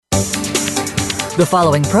The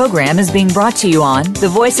following program is being brought to you on the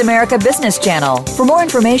Voice America Business Channel. For more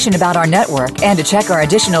information about our network and to check our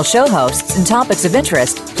additional show hosts and topics of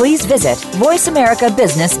interest, please visit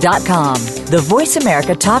voiceamericabusiness.com. The Voice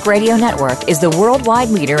America Talk Radio Network is the worldwide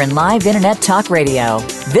leader in live Internet talk radio.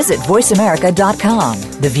 Visit voiceamerica.com.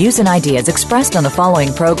 The views and ideas expressed on the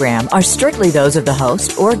following program are strictly those of the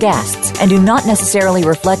host or guests and do not necessarily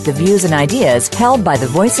reflect the views and ideas held by the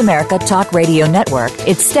Voice America Talk Radio Network,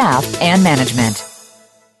 its staff, and management.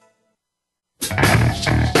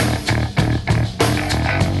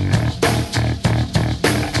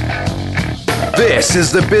 This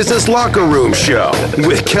is the Business Locker Room Show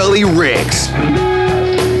with Kelly Riggs.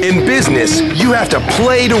 In business, you have to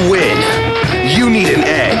play to win. You need an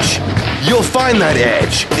edge. You'll find that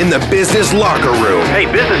edge in the Business Locker Room. Hey,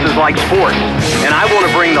 business is like sports, and I want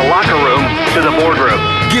to bring the locker room to the boardroom.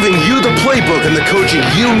 Giving you the playbook and the coaching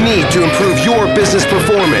you need to improve your business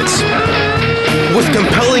performance. With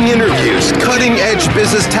compelling interviews, cutting-edge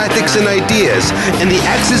business tactics and ideas, and the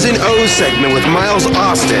X's and O's segment with Miles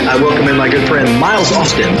Austin. I welcome in my good friend, Miles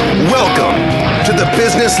Austin. Welcome to the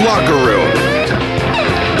Business Locker Room.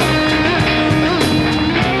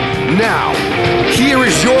 Now, here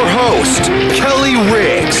is your host, Kelly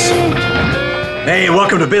Riggs. Hey,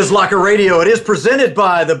 welcome to Biz Locker Radio. It is presented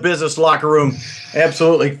by the Business Locker Room.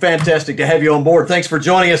 Absolutely fantastic to have you on board. Thanks for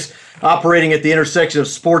joining us, operating at the intersection of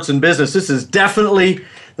sports and business. This is definitely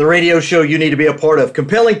the radio show you need to be a part of.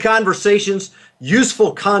 Compelling conversations,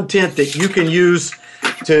 useful content that you can use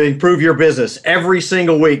to improve your business every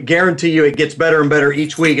single week. Guarantee you it gets better and better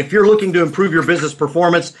each week. If you're looking to improve your business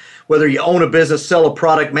performance, whether you own a business, sell a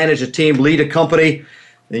product, manage a team, lead a company,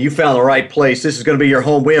 then you found the right place. This is going to be your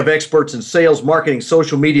home. We have experts in sales, marketing,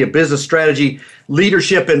 social media, business strategy,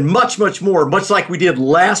 leadership, and much, much more, much like we did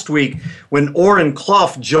last week when Orrin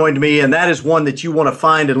Clough joined me, and that is one that you want to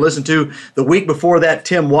find and listen to. The week before that,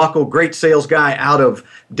 Tim Wackel, great sales guy out of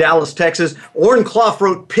Dallas, Texas. Orrin Clough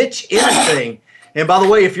wrote Pitch Anything. And by the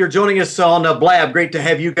way, if you're joining us on Blab, great to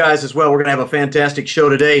have you guys as well. We're going to have a fantastic show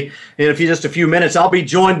today. In just a few minutes, I'll be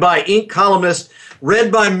joined by Inc. columnist,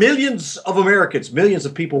 read by millions of Americans, millions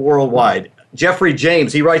of people worldwide, Geoffrey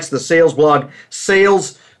James. He writes the sales blog,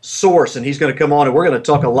 Sales Source, and he's going to come on, and we're going to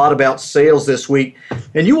talk a lot about sales this week.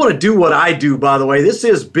 And you want to do what I do, by the way. This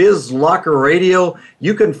is Biz Locker Radio.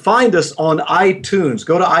 You can find us on iTunes.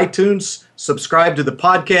 Go to iTunes, subscribe to the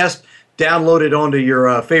podcast, download it onto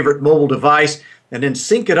your favorite mobile device, and then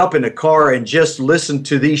sync it up in the car and just listen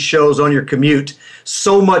to these shows on your commute.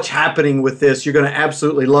 So much happening with this. You're going to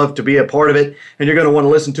absolutely love to be a part of it, and you're going to want to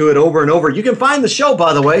listen to it over and over. You can find the show,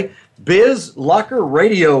 by the way,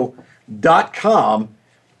 bizlockerradio.com,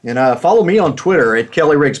 and follow me on Twitter at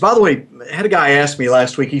Kelly Riggs. By the way, I had a guy ask me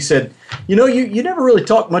last week, he said, you know, you never really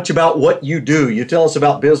talk much about what you do. You tell us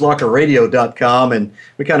about bizlockerradio.com, and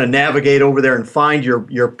we kind of navigate over there and find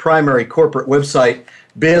your primary corporate website,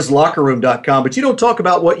 bizlockerroom.com, but you don't talk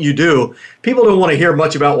about what you do. People don't want to hear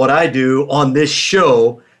much about what I do on this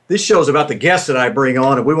show. This show is about the guests that I bring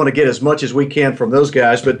on, and we want to get as much as we can from those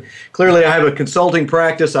guys. But clearly, I have a consulting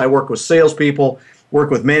practice. I work with salespeople, work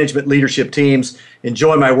with management leadership teams,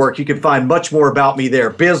 enjoy my work. You can find much more about me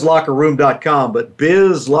there, bizlockerroom.com, but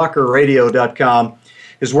bizlockerradio.com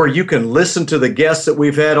is where you can listen to the guests that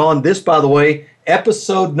we've had on. This, by the way,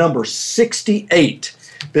 episode number 68.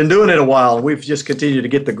 Been doing it a while, and we've just continued to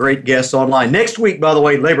get the great guests online. Next week, by the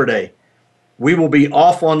way, Labor Day. We will be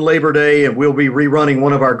off on Labor Day, and we'll be rerunning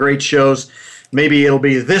one of our great shows. Maybe it'll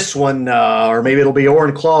be this one, or maybe it'll be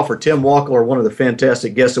Orrin Clough or Tim Wackel or one of the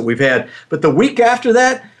fantastic guests that we've had. But the week after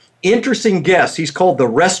that, interesting guest. He's called the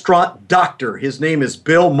Restaurant Doctor. His name is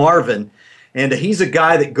Bill Marvin, and he's a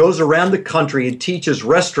guy that goes around the country and teaches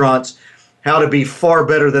restaurants how to be far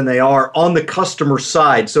better than they are on the customer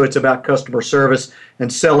side. So it's about customer service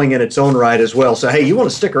and selling in its own right as well. So, hey, you want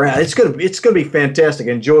to stick around. It's gonna be fantastic.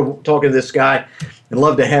 Enjoy talking to this guy and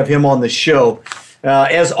love to have him on the show.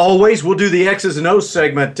 As always, we'll do the X's and O's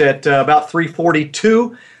segment at about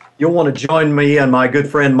 3:42. You'll want to join me and my good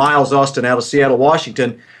friend Miles Austin out of Seattle,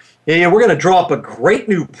 Washington. And we're going to draw up a great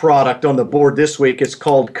new product on the board this week. It's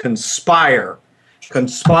called Conspire.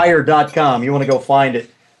 Conspire.com. You want to go find it.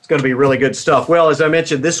 Going to be really good stuff. Well, as I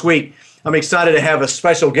mentioned this week, I'm excited to have a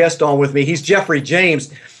special guest on with me. He's Geoffrey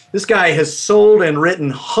James. This guy has sold and written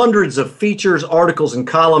hundreds of features, articles, and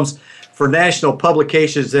columns for national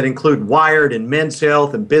publications that include Wired and Men's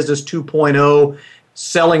Health and Business 2.0,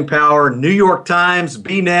 Selling Power, New York Times,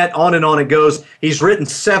 BNet, on and on it goes. He's written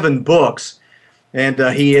 7 books, and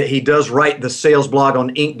he does write the sales blog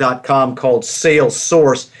on Inc.com called Sales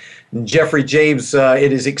Source. Geoffrey James,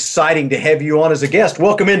 it is exciting to have you on as a guest.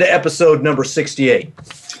 Welcome into episode number 68.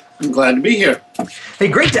 I'm glad to be here. Hey,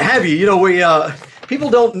 great to have you. You know, we people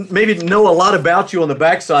don't maybe know a lot about you on the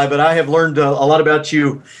backside, but I have learned a lot about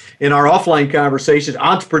you in our offline conversations.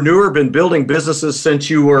 Entrepreneur, been building businesses since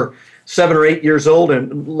you were 7 or 8 years old,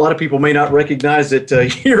 and a lot of people may not recognize that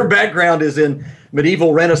your background is in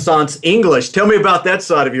medieval Renaissance English. Tell me about that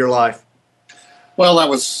side of your life. Well, that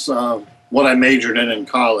was what I majored in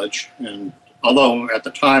college, and although at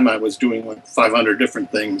the time I was doing like 500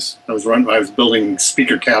 different things, I was building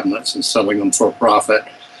speaker cabinets and selling them for profit,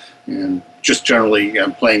 and just generally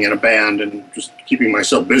playing in a band and just keeping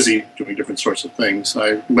myself busy doing different sorts of things.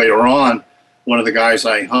 Later on, one of the guys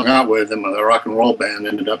I hung out with in the rock and roll band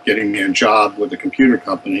ended up getting me a job with a computer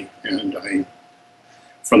company, and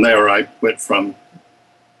from there I went from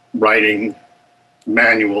writing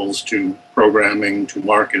manuals to programming to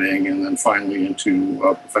marketing, and then finally into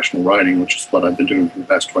professional writing, which is what I've been doing for the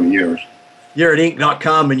past 20 years. You're at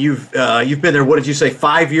Inc.com, and you've been there, what did you say,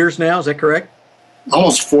 5 years now? Is that correct?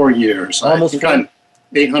 Almost 4 years. Almost I think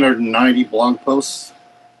 890 blog posts.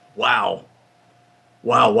 Wow.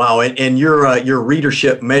 And your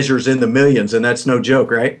readership measures in the millions, and that's no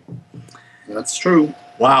joke, right? That's true.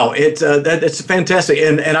 Wow, it's fantastic,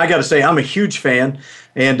 and I got to say, I'm a huge fan,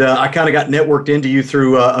 and I kind of got networked into you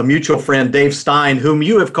through a mutual friend, Dave Stein, whom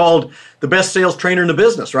you have called the best sales trainer in the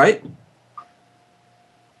business, right?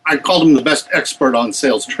 I called him the best expert on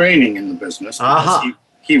sales training in the business because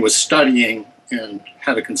he was studying and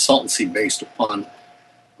had a consultancy based upon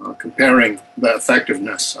comparing the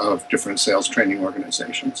effectiveness of different sales training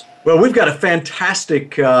organizations. Well, we've got a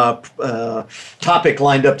fantastic topic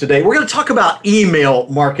lined up today. We're going to talk about email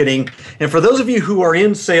marketing. And for those of you who are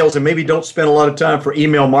in sales and maybe don't spend a lot of time for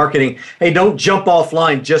email marketing, hey, don't jump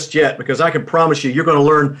offline just yet, because I can promise you're going to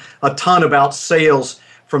learn a ton about sales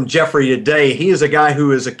from Geoffrey today. He is a guy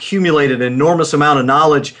who has accumulated an enormous amount of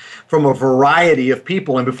knowledge from a variety of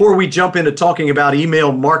people. And before we jump into talking about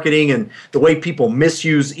email marketing and the way people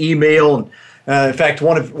misuse email, and in fact,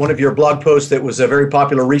 one of your blog posts that was very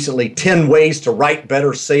popular recently, 10 ways to write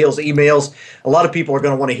better sales emails. A lot of people are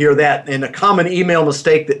going to want to hear that. And a common email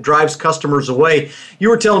mistake that drives customers away. You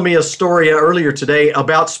were telling me a story earlier today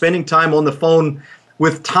about spending time on the phone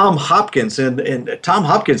with Tom Hopkins, and Tom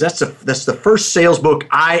Hopkins, that's the first sales book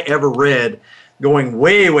I ever read, going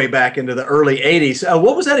way back into the early 80s.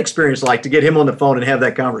 What was that experience like to get him on the phone and have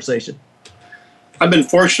that conversation? I've been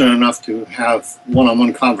fortunate enough to have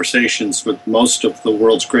one-on-one conversations with most of the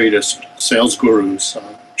world's greatest sales gurus,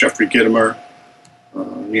 Geoffrey Gitomer,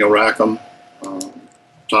 Neil Rackham,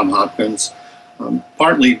 Tom Hopkins,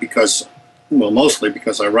 mostly because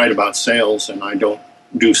I write about sales and I don't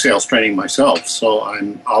do sales training myself. So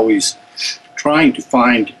I'm always trying to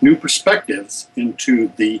find new perspectives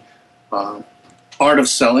into the art of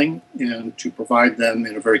selling and to provide them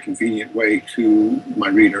in a very convenient way to my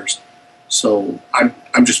readers. So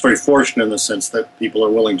I'm just very fortunate in the sense that people are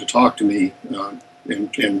willing to talk to me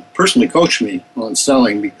and personally coach me on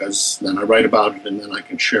selling, because then I write about it and then I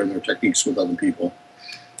can share their techniques with other people.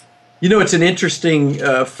 You know, it's an interesting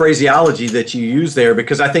phraseology that you use there,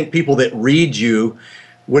 because I think people that read you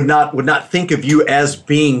would not think of you as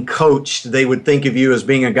being coached. They would think of you as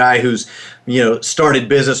being a guy who's, started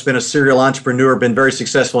business, been a serial entrepreneur, been very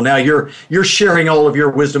successful. Now you're sharing all of your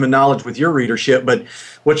wisdom and knowledge with your readership, but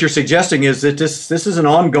what you're suggesting is that this is an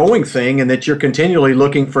ongoing thing, and that you're continually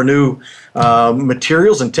looking for new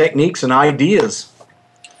materials and techniques and ideas.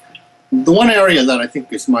 The one area that I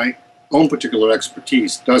think is my own particular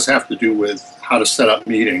expertise does have to do with how to set up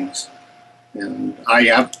meetings, and I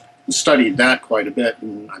have studied that quite a bit,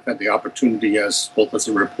 and I've had the opportunity both as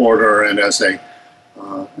a reporter and as a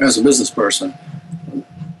business person,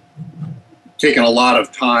 taken a lot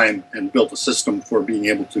of time and built a system for being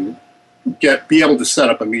able to set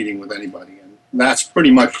up a meeting with anybody. And that's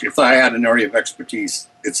pretty much, if I had an area of expertise,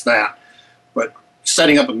 it's that. But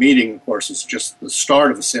setting up a meeting, of course, is just the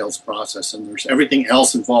start of the sales process, and there's everything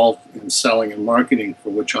else involved in selling and marketing,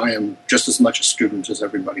 for which I am just as much a student as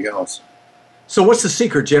everybody else. So what's the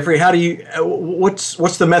secret, Geoffrey?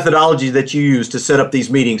 What's the methodology that you use to set up these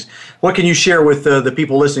meetings? What can you share with the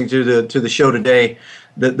people listening to the show today,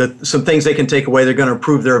 some things they can take away they're going to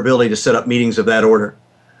improve their ability to set up meetings of that order?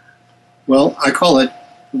 Well, I call it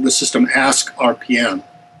the system Ask RPM.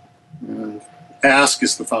 Ask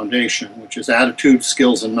is the foundation, which is attitude,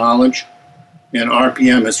 skills, and knowledge, and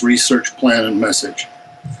RPM is research, plan, and message.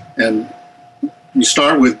 And you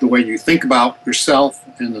start with the way you think about yourself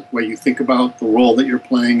and the way you think about the role that you're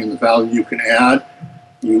playing and the value you can add.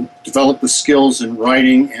 You develop the skills in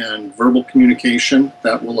writing and verbal communication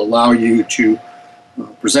that will allow you to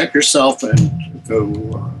present yourself and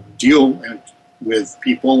to deal with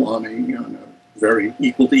people on a very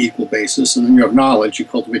equal to equal basis. And then you have knowledge. You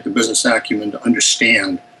cultivate the business acumen to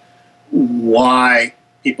understand why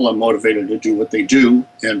people are motivated to do what they do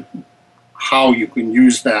and how you can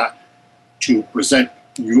use that to present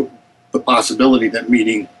you the possibility that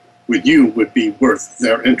meeting with you would be worth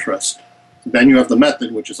their interest. Then you have the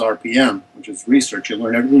method, which is RPM, which is research. You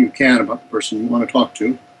learn everything you can about the person you want to talk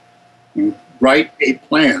to. You write a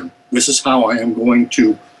plan. This is how I am going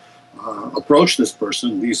to approach this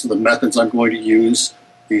person. These are the methods I'm going to use.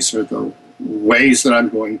 These are the ways that I'm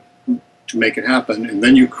going to make it happen. And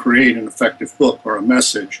then you create an effective hook or a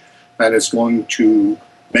message that is going to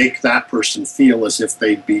make that person feel as if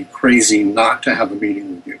they'd be crazy not to have a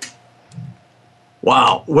meeting with you.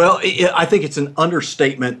 Wow. Well, I think it's an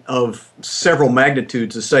understatement of several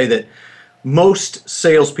magnitudes to say that most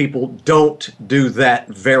salespeople don't do that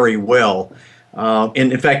very well.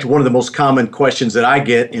 And in fact, one of the most common questions that I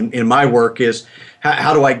get in my work is,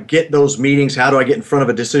 how do I get those meetings? How do I get in front of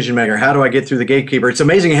a decision maker? How do I get through the gatekeeper? It's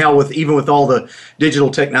amazing how even with all the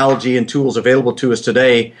digital technology and tools available to us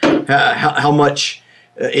today, how much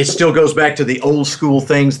it still goes back to the old school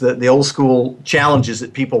things, the old school challenges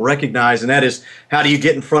that people recognize, and that is, how do you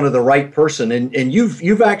get in front of the right person? And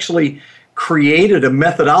you've actually created a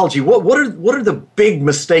methodology. What are the big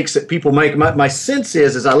mistakes that people make? My sense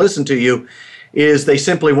is, as I listen to you, is they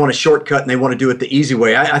simply want a shortcut and they want to do it the easy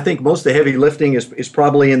way. I think most of the heavy lifting is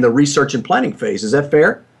probably in the research and planning phase. Is that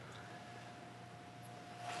fair?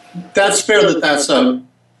 That's fair. That's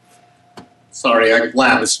sorry,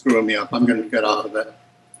 lab is screwing me up. I'm going to get out of it.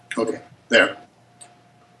 Okay, there.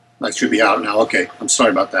 I should be out now. Okay, I'm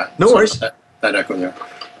sorry about that. No worries. That echo there.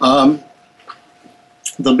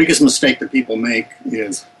 The biggest mistake that people make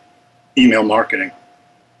is email marketing.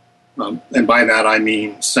 And by that I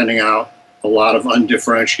mean sending out a lot of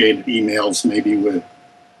undifferentiated emails, maybe with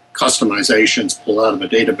customizations pulled out of a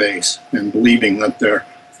database, and believing that they're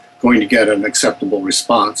going to get an acceptable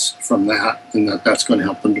response from that, and that's going to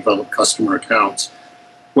help them develop customer accounts.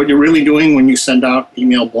 What you're really doing when you send out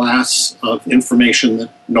email blasts of information that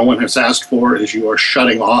no one has asked for is you are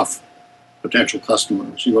shutting off potential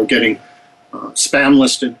customers. You are getting spam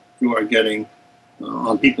listed. You are getting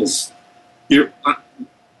on people's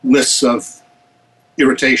lists of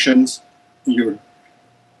irritations. You're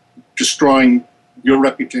destroying your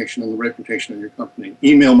reputation and the reputation of your company.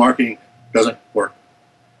 Email marketing doesn't work.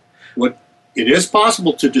 It is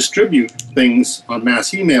possible to distribute things on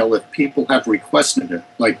mass email if people have requested it,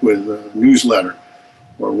 like with a newsletter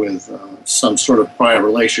or with some sort of prior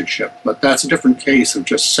relationship. But that's a different case of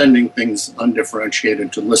just sending things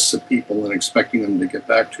undifferentiated to lists of people and expecting them to get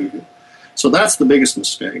back to you. So that's the biggest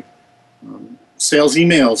mistake. Sales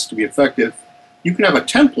emails, to be effective, you can have a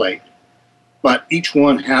template, but each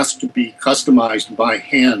one has to be customized by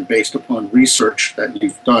hand based upon research that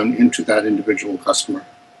you've done into that individual customer.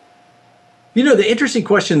 You know, the interesting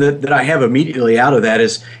question that I have immediately out of that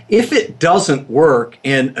is, if it doesn't work,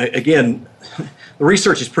 and again, the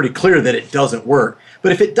research is pretty clear that it doesn't work,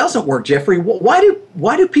 but if it doesn't work, Geoffrey,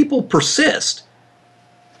 why do people persist?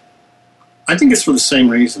 I think it's for the same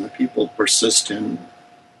reason that people persist in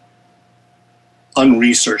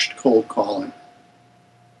unresearched cold calling.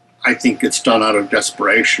 I think it's done out of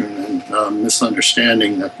desperation and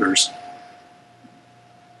misunderstanding that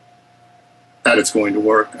it's going to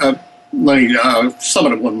work. Let me sum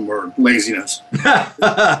it in one word: laziness.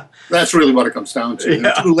 That's really what it comes down to. Yeah.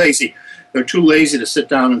 They're too lazy. They're too lazy to sit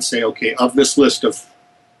down and say, okay, of this list of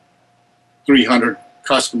 300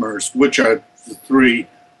 customers, which are the 3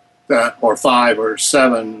 that, or 5 or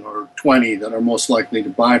 7 or 20 that are most likely to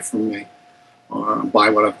buy from me, or buy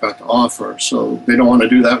what I've got to offer. So they don't want to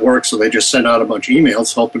do that work, so they just send out a bunch of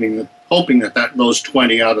emails hoping that those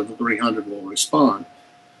 20 out of the 300 will respond.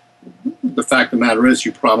 The fact of the matter is,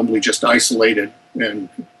 you probably just isolated and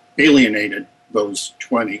alienated those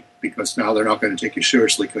 20 because now they're not going to take you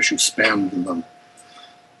seriously because you spammed them.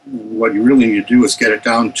 What you really need to do is get it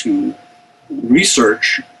down to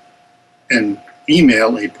research and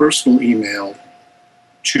email a personal email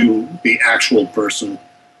to the actual person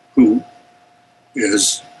who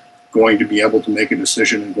is going to be able to make a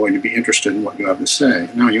decision and going to be interested in what you have to say.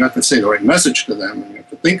 Now, you have to say the right message to them, and you have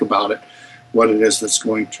to think about it, what it is that's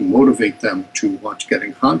going to motivate them to want to get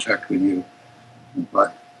in contact with you.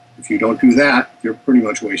 But if you don't do that, you're pretty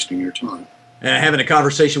much wasting your time. And having a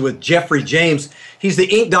conversation with Geoffrey James. He's the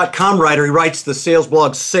Inc.com writer. He writes the sales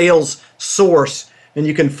blog Sales Source, and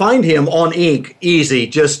you can find him on Inc. Easy.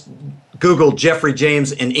 Just Google Geoffrey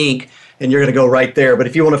James and Inc., and you're going to go right there. But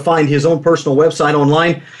if you want to find his own personal website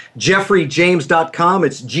online, geoffreyjames.com.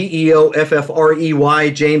 It's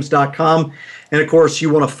Geoffrey, James.com. And, of course, you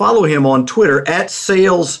want to follow him on Twitter at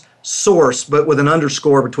Sales source, but with an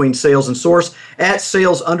underscore between sales and source, at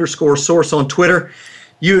sales_source on Twitter.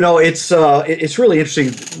 It's really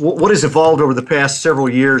interesting. What has evolved over the past several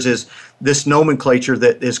years is this nomenclature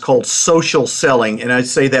that is called social selling, and I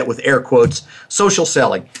say that with air quotes, social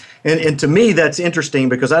selling. And to me, that's interesting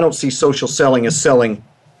because I don't see social selling as selling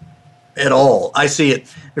at all. I see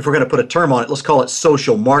it, if we're going to put a term on it, let's call it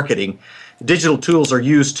social marketing. Digital tools are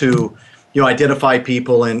used to identify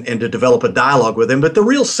people and to develop a dialogue with them, but the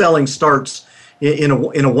real selling starts in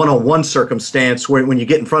a one-on-one circumstance when you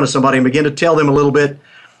get in front of somebody and begin to tell them a little bit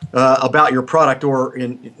about your product, or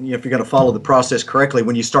if you're going to follow the process correctly,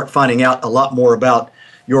 when you start finding out a lot more about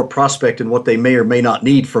your prospect and what they may or may not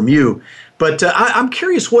need from you. But I'm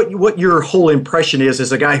curious what your whole impression is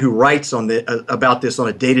as a guy who writes about this on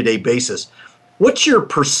a day-to-day basis. What's your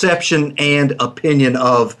perception and opinion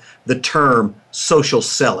of the term social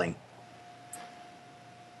selling?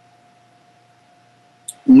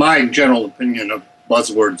 My general opinion of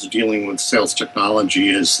buzzwords dealing with sales technology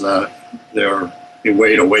is that they're a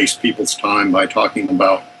way to waste people's time by talking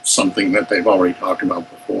about something that they've already talked about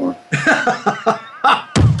before.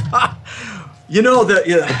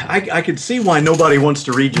 I can see why nobody wants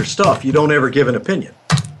to read your stuff. You don't ever give an opinion.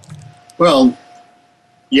 Well,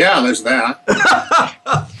 yeah, there's that.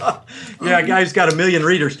 Yeah, guy's got 1 million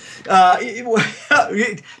readers.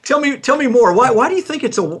 Tell me more. Why do you think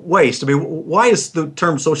it's a waste? I mean, why is the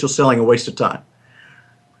term social selling a waste of time?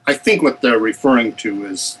 I think what they're referring to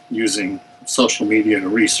is using social media to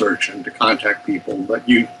research and to contact people. But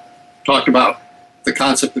you talked about the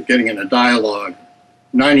concept of getting in a dialogue.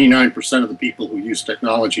 99% of the people who use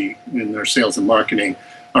technology in their sales and marketing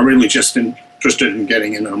are really just interested in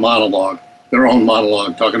getting in a monologue, their own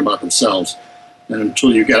monologue, talking about themselves. And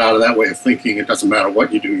until you get out of that way of thinking, it doesn't matter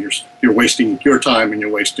what you do. You're wasting your time and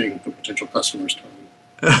you're wasting the potential customer's time.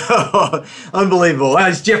 Unbelievable.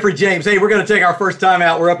 It's Geoffrey James. Hey, we're going to take our first time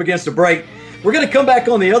out. We're up against a break. We're going to come back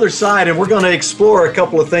on the other side, and we're going to explore a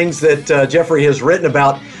couple of things that Geoffrey has written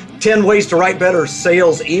about. 10 ways to write better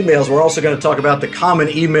sales emails. We're also going to talk about the common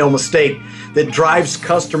email mistake that drives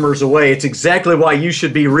customers away. It's exactly why you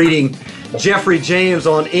should be reading Geoffrey James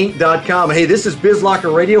on Inc.com. Hey, this is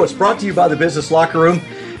BizLocker Radio. It's brought to you by the Business Locker Room.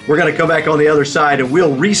 We're going to come back on the other side, and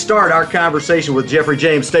we'll restart our conversation with Geoffrey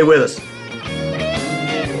James. Stay with us.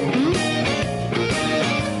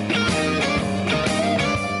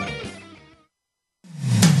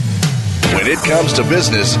 When it comes to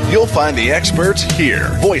business, you'll find the experts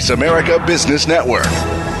here. Voice America Business Network.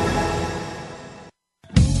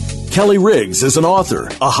 Kelly Riggs is an author,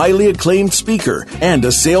 a highly acclaimed speaker, and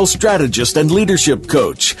a sales strategist and leadership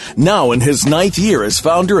coach. Now in his 9th year as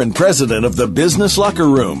founder and president of the Business Locker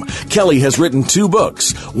Room, Kelly has written 2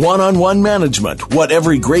 books, One-on-One Management, What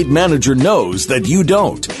Every Great Manager Knows That You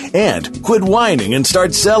Don't, and Quit Whining and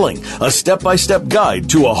Start Selling, a step-by-step guide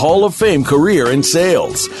to a Hall of Fame career in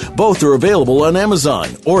sales. Both are available on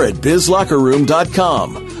Amazon or at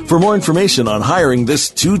bizlockerroom.com. For more information on hiring this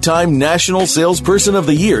 2-time National Salesperson of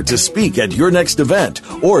the Year to speak at your next event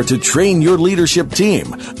or to train your leadership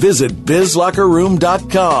team, visit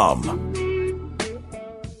bizlockerroom.com.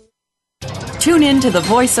 Tune in to the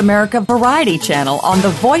Voice America Variety channel on the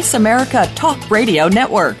Voice America Talk Radio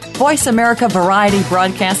Network. Voice America Variety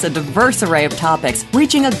broadcasts a diverse array of topics,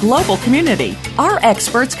 reaching a global community. Our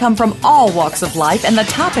experts come from all walks of life, and the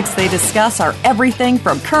topics they discuss are everything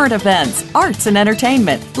from current events, arts and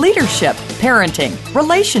entertainment, leadership, parenting,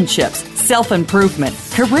 relationships, self-improvement,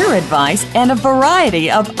 career advice, and a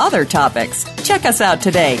variety of other topics. Check us out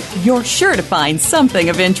today. You're sure to find something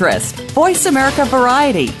of interest. Voice America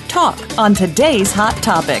Variety. Talk on today's hot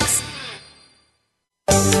topics.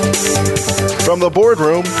 From the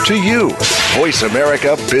boardroom to you, Voice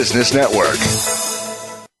America Business Network.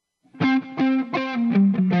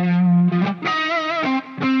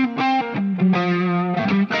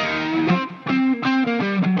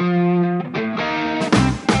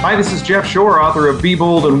 Hi, this is Jeff Shore, author of Be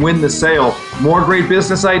Bold and Win the Sale. More great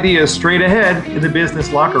business ideas straight ahead in the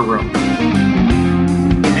Business Locker Room.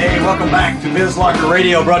 Hey, welcome back to Biz Locker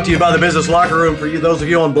Radio, brought to you by the Business Locker Room. For you, those of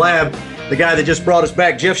you on Blab, the guy that just brought us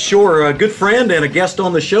back, Jeff Shore, a good friend and a guest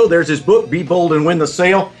on the show. There's his book, Be Bold and Win the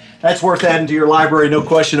Sale. That's worth adding to your library, no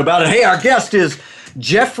question about it. Hey, our guest is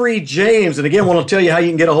Geoffrey James. And again, I want to tell you how you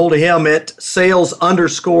can get a hold of him at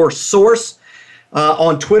sales_source.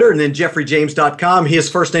 On Twitter, and then geoffreyjames.com. His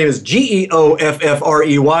first name is Geoffrey.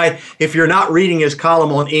 If you're not reading his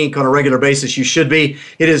column on Inc. on a regular basis, you should be.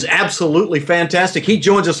 It is absolutely fantastic. He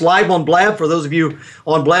joins us live on Blab. For those of you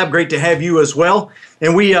on Blab, great to have you as well.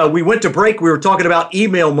 And we went to break. We were talking about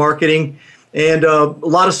email marketing And a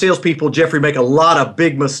lot of salespeople, Geoffrey, make a lot of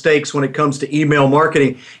big mistakes when it comes to email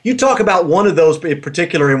marketing. You talk about one of those in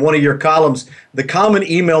particular in one of your columns, the common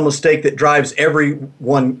email mistake that drives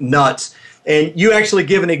everyone nuts. And you actually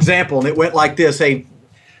give an example, and it went like this.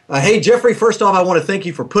 Hey, Geoffrey, first off, I want to thank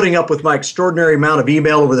you for putting up with my extraordinary amount of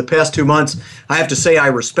email over the past 2 months. I have to say I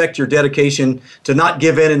respect your dedication to not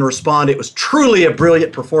give in and respond. It was truly a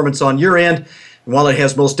brilliant performance on your end. And while it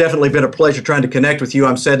has most definitely been a pleasure trying to connect with you,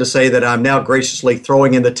 I'm sad to say that I'm now graciously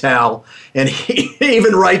throwing in the towel. And he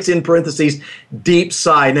even writes in parentheses, deep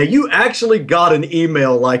sigh. Now, you actually got an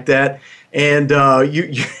email like that, and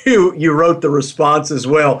you wrote the response as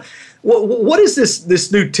well. What is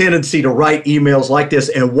this new tendency to write emails like this,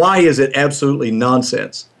 and why is it absolutely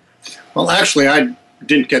nonsense? Well, actually, I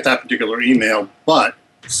didn't get that particular email, but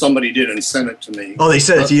somebody did and sent it to me. Oh, they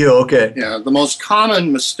sent it to you, okay. Yeah, the most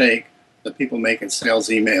common mistake that people make in sales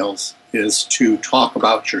emails is to talk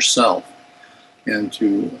about yourself and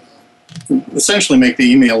to essentially make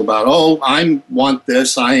the email about, oh, I want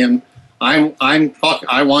this, I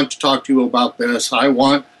want to talk to you about this, I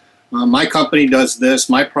want my company does this,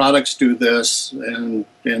 my products do this, and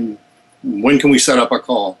when can we set up a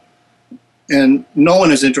call? And no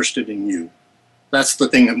one is interested in you. That's the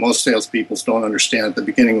thing that most salespeople don't understand at the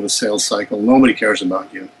beginning of the sales cycle. Nobody cares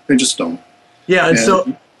about you. They just don't. Yeah, and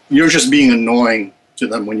so you're just being annoying to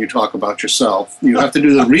them when you talk about yourself. You have to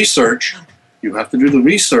do the research. You have to do the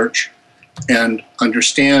research and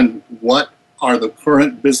understand what are the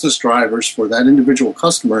current business drivers for that individual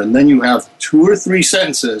customer, and then you have 2 or 3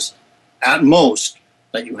 sentences at most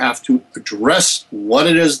that you have to address what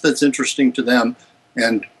it is that's interesting to them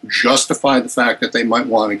and justify the fact that they might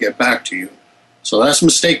want to get back to you. So that's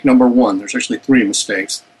mistake number 1. There's actually 3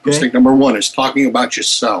 mistakes. Okay. Mistake number 1 is talking about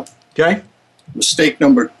yourself. Okay. Mistake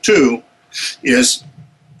number 2 is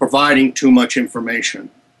providing too much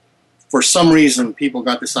information. For some reason, people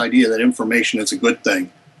got this idea that information is a good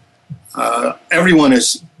thing. Everyone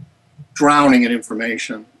is drowning in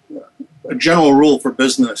information. A general rule for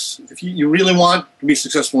business, if you really want to be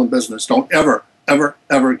successful in business, don't ever, ever,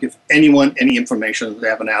 ever give anyone any information that they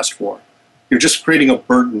haven't asked for. You're just creating a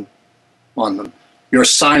burden on them. You're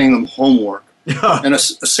assigning them homework. And a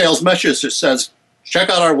sales message that says, check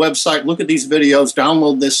out our website, look at these videos,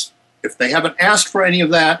 download this. If they haven't asked for any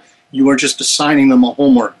of that, you are just assigning them a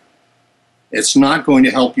homework. It's not going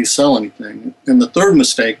to help you sell anything. And the third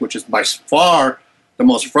mistake, which is by far the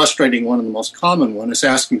most frustrating one and the most common one, is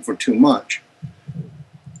asking for too much.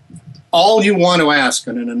 All you want to ask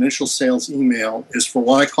in an initial sales email is for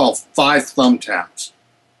what I call 5 thumb taps.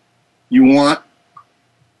 You want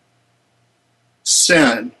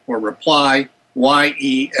send or reply,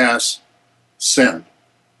 YES, send.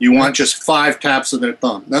 You want just 5 taps of their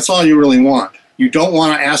thumb. That's all you really want. You don't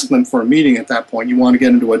want to ask them for a meeting at that point. You want to get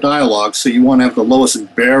into a dialogue, so you want to have the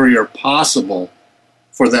lowest barrier possible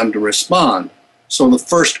for them to respond. So the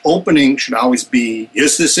first opening should always be,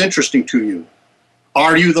 is this interesting to you?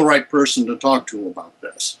 Are you the right person to talk to about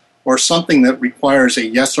this? Or something that requires a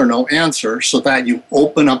yes or no answer so that you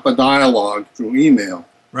open up a dialogue through email.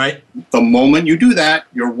 Right. The moment you do that,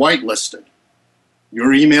 you're whitelisted. Your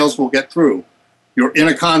emails will get through. You're in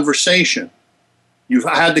a conversation. You've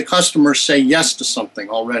had the customer say yes to something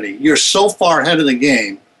already. You're so far ahead of the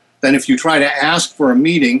game that if you try to ask for a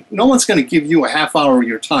meeting, no one's going to give you a half hour of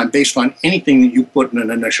your time based on anything that you put in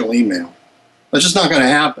an initial email. That's just not going to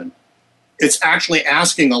happen. It's actually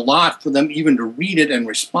asking a lot for them even to read it and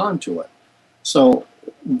respond to it. So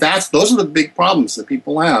those are the big problems that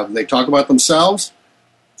people have. They talk about themselves.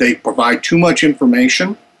 They provide too much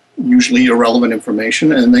information, usually irrelevant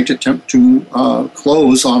information, and they attempt to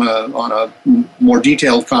close on a more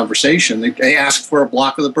detailed conversation. They ask for a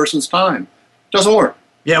block of the person's time. It doesn't work.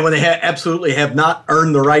 Yeah, when they absolutely have not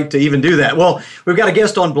earned the right to even do that. Well, we've got a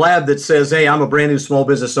guest on Blab that says, hey, I'm a brand new small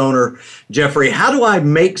business owner. Geoffrey, how do I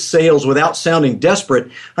make sales without sounding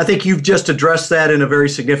desperate? I think you've just addressed that in a very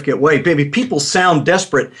significant way. Baby, people sound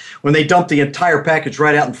desperate when they dump the entire package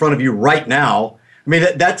right out in front of you right now. I mean,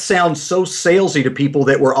 that sounds so salesy to people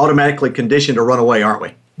that we're automatically conditioned to run away, aren't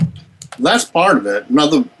we? That's part of it.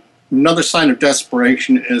 Another sign of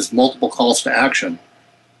desperation is multiple calls to action.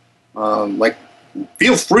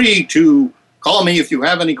 Feel free to call me if you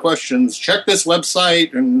have any questions. Check this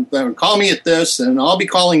website and call me at this, and I'll be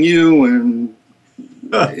calling you. And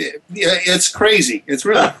it's crazy. It's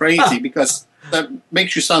really crazy because that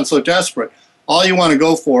makes you sound so desperate. All you want to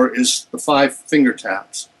go for is the 5 finger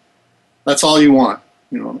taps. That's all you want.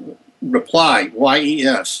 Reply,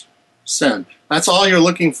 YES, send. That's all you're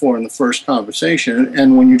looking for in the first conversation.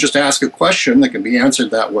 And when you just ask a question that can be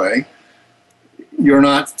answered that way, you're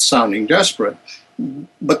not sounding desperate.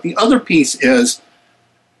 But the other piece is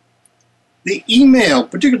the email,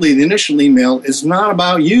 particularly the initial email, is not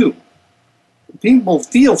about you. People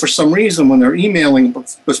feel for some reason when they're emailing a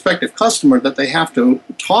prospective customer that they have to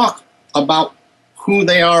talk about who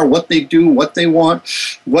they are, what they do, what they want,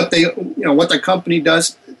 what the company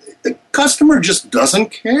does. The customer just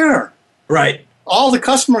doesn't care. Right. All the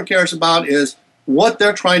customer cares about is what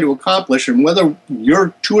they're trying to accomplish and whether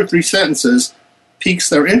your 2 or 3 sentences piques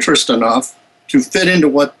their interest enough to fit into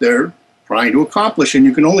what they're trying to accomplish. And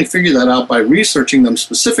you can only figure that out by researching them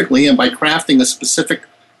specifically and by crafting a specific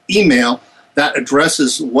email that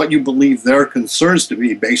addresses what you believe their concerns to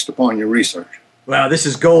be based upon your research. Wow, this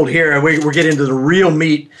is gold here. We're getting into the real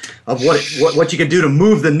meat of what you can do to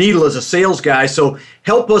move the needle as a sales guy. So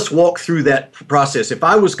help us walk through that process. If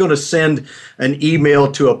I was going to send an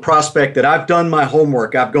email to a prospect that I've done my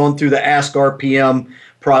homework, I've gone through the Ask RPM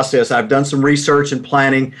process, I've done some research and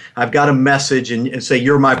planning, I've got a message and say,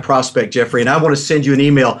 you're my prospect, Geoffrey, and I want to send you an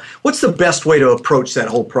email. What's the best way to approach that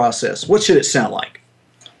whole process? What should it sound like?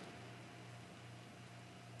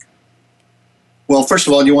 Well, first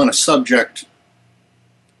of all, you want a subject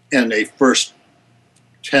and a first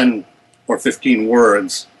 10 or 15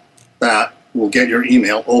 words that will get your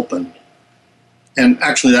email opened. And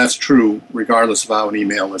actually, that's true regardless of how an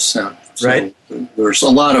email is sent. So right. There's a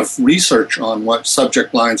lot of research on what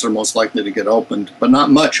subject lines are most likely to get opened, but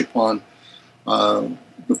not much upon the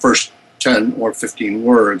first 10 or 15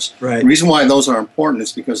 words. Right. The reason why those are important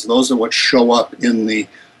is because those are what show up in the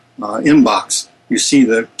inbox. You see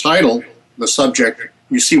the title, the subject,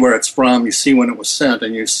 you see where it's from, you see when it was sent,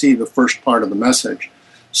 and you see the first part of the message.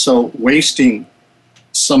 So wasting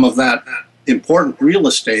some of that important real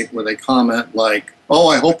estate where they comment like, oh,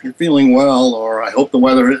 I hope you're feeling well, or I hope the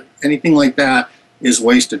weather, anything like that is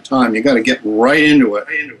wasted time. You got to get right into it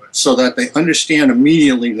so that they understand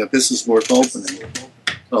immediately that this is worth opening.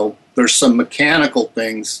 So there's some mechanical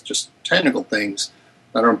things, just technical things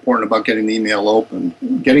that are important about getting the email open.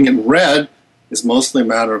 Getting it read is mostly a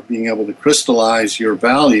matter of being able to crystallize your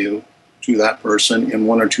value to that person in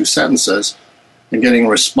 1 or 2 sentences, and getting a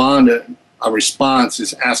response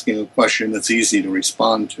is asking a question that's easy to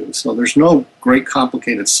respond to. So there's no great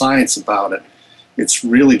complicated science about it. It's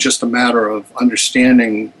really just a matter of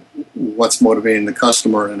understanding what's motivating the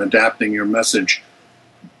customer and adapting your message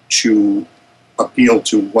to appeal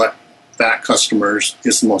to what that customer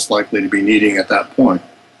is most likely to be needing at that point.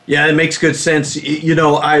 Yeah, it makes good sense. You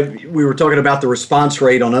know, we were talking about the response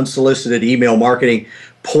rate on unsolicited email marketing,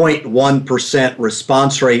 0.1%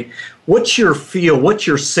 response rate. What's your feel? What's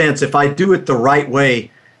your sense? If I do it the right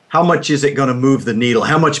way, how much is it going to move the needle?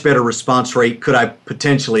 How much better response rate could I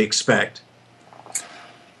potentially expect?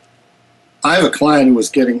 I have a client who was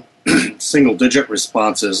getting single-digit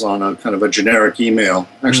responses on a kind of a generic email.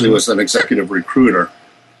 Actually, was an executive recruiter.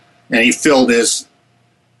 And he filled his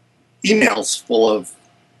emails full of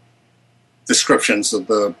descriptions of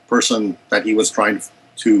the person that he was trying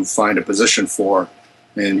to find a position for,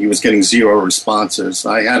 and he was getting 0 responses.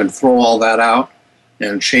 I had him throw all that out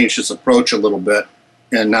and change his approach a little bit,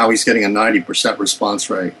 and now he's getting a 90% response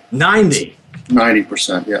rate.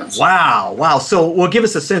 90%, yes. Wow. So, well, give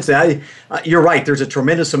us a sense. You're right. There's a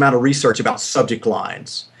tremendous amount of research about subject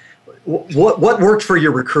lines. What worked for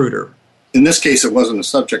your recruiter? In this case, it wasn't a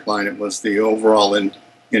subject line. It was the overall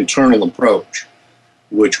internal approach,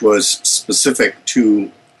 which was specific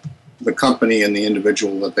to the company and the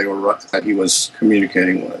individual that he was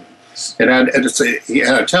communicating with. He had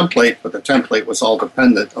a template, but the template was all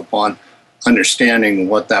dependent upon understanding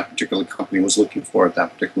what that particular company was looking for at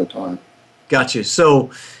that particular time. Gotcha. So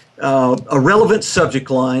a relevant subject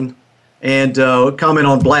line and comment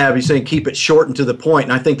on Blab. He's saying keep it short and to the point.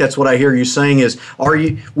 And I think that's what I hear you saying is,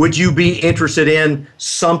 would you be interested in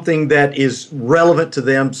something that is relevant to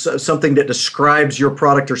them, something that describes your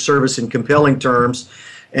product or service in compelling terms?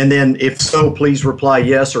 And then if so, please reply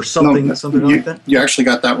yes or something like that? You actually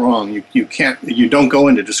got that wrong. You don't go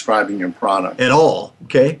into describing your product. At all,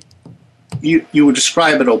 okay? You would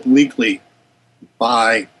describe it obliquely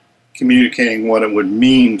by communicating what it would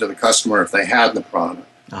mean to the customer if they had the product.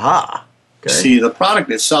 Aha. Okay. See, the product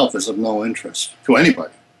itself is of no interest to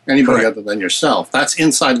anybody Correct. Other than yourself. That's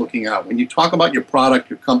inside looking out. When you talk about your product,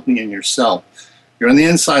 your company, and yourself, you're on the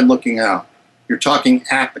inside looking out. You're talking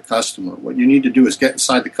at the customer. What you need to do is get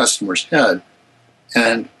inside the customer's head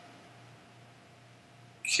and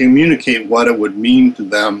communicate what it would mean to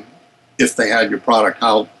them if they had your product,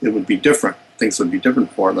 how it would be different. Things would be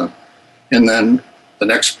different for them. And then the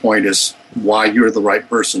next point is why you're the right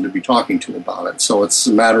person to be talking to about it. So it's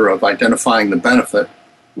a matter of identifying the benefit,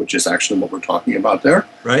 which is actually what we're talking about there.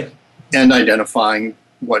 Right. And identifying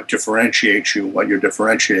what differentiates you, what your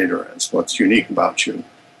differentiator is, what's unique about you.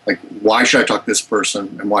 Like, why should I talk to this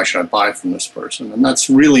person and why should I buy from this person? And that's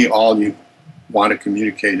really all you want to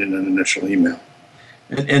communicate in an initial email.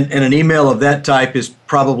 And an email of that type is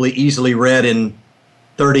probably easily read in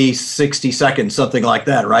 30, 60 seconds, something like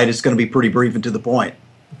that, right? It's going to be pretty brief and to the point.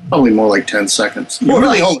 Probably more like 10 seconds.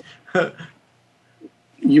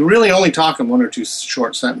 You really only talk in one or two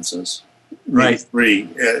short sentences. Right. Three,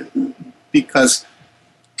 because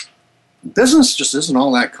business just isn't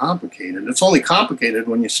all that complicated. It's only complicated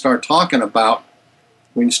when you start thinking about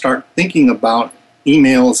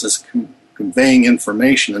emails as conveying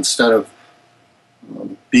information instead of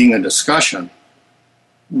being a discussion.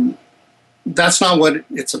 That's not what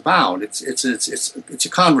it's about. It's a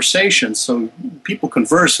conversation. So people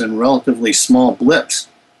converse in relatively small blips.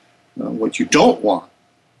 What you don't want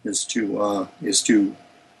is to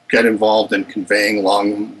get involved in conveying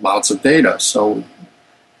long amounts of data. So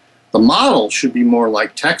the model should be more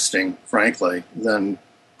like texting, frankly, than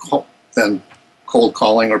cold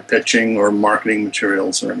calling or pitching or marketing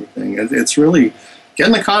materials or anything. It's really get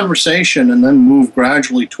in the conversation and then move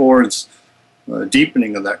gradually towards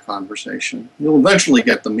deepening of that conversation. You'll eventually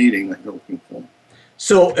get the meeting that you're looking for.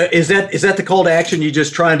 So is that the call to action? You're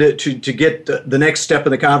just trying to get the next step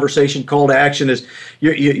in the conversation. Call to action is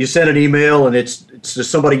you send an email and it's to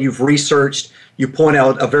somebody you've researched. You point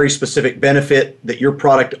out a very specific benefit that your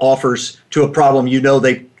product offers to a problem you know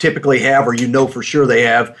they typically have or you know for sure they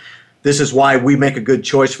have. This is why we make a good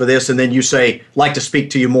choice for this. And then you say, like to speak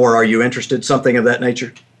to you more. Are you interested? Something of that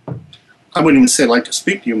nature? I wouldn't even say like to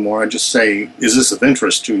speak to you more. I'd just say, is this of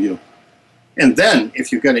interest to you? And then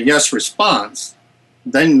if you get a yes response,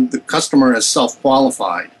 then the customer is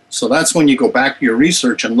self-qualified. So that's when you go back to your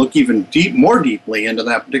research and look even more deeply into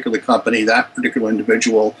that particular company, that particular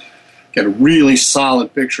individual, get a really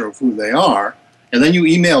solid picture of who they are. And then you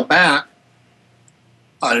email back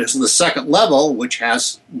to the second level,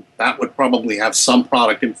 that would probably have some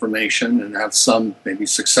product information and have some maybe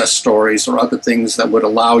success stories or other things that would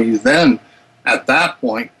allow you then at that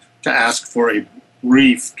point to ask for a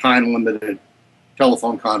brief, time-limited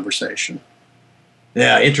telephone conversation.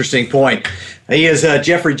 Yeah, interesting point. He is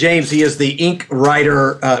Geoffrey James. He is the Inc.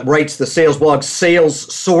 writer, writes the sales blog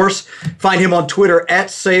Sales Source. Find him on Twitter at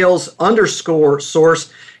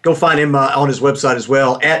 @sales_source. Go find him on his website as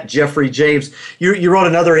well, at Geoffrey James. You wrote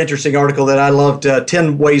another interesting article that I loved,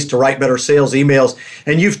 10 ways to write better sales emails.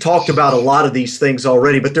 And you've talked about a lot of these things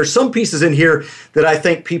already, but there's some pieces in here that I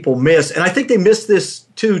think people miss. And I think they miss this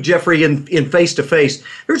too, Geoffrey, in face-to-face.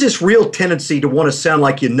 There's this real tendency to want to sound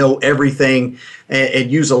like you know everything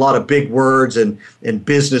and use a lot of big words and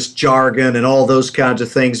business jargon and all those kinds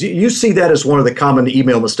of things. You see that as one of the common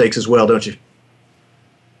email mistakes as well, don't you?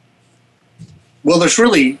 Well, there's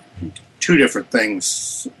really two different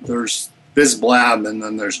things. There's biz blab and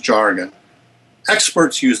then there's jargon.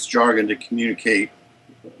 Experts use jargon to communicate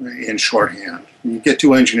in shorthand. You get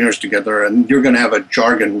two engineers together and you're going to have a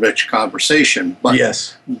jargon-rich conversation. But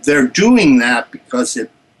yes, they're doing that because it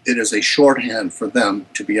is a shorthand for them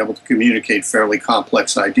to be able to communicate fairly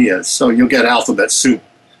complex ideas. So you'll get alphabet soup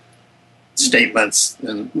statements,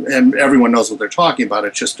 and everyone knows what they're talking about.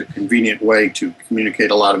 It's just a convenient way to communicate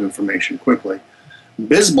a lot of information quickly.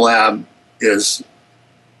 BizBlab is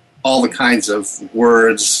all the kinds of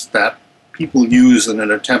words that people use in an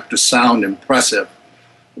attempt to sound impressive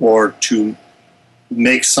or to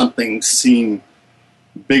make something seem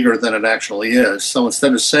bigger than it actually is. So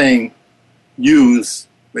instead of saying use,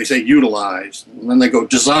 they say utilize, and then they go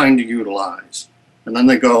design to utilize, and then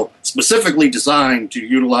they go specifically designed to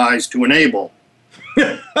utilize to enable,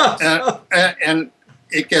 and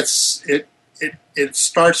it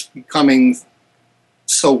starts becoming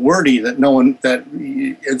so wordy that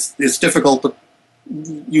it's difficult to.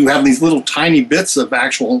 You have these little tiny bits of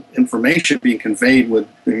actual information being conveyed with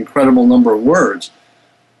an incredible number of words.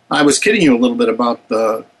 I was kidding you a little bit about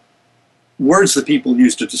the words that people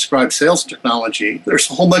use to describe sales technology. There's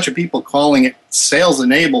a whole bunch of people calling it sales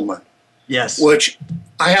enablement. Yes. Which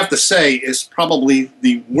I have to say is probably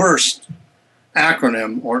the worst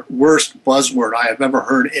acronym or worst buzzword I have ever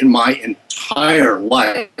heard in my entire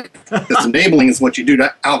life. Because enabling is what you do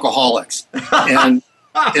to alcoholics. And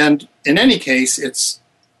in any case, it's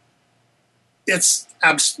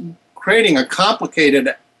creating a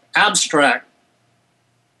complicated, abstract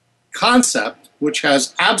concept which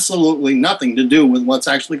has absolutely nothing to do with what's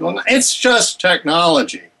actually going on. It's just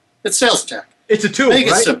technology. It's sales tech. It's a tool, Make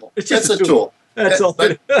right? it simple. It's just a tool. That's all.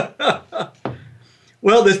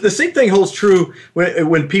 Well, the same thing holds true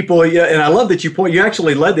when people, and I love that you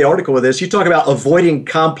actually led the article with this. You talk about avoiding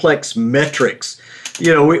complex metrics.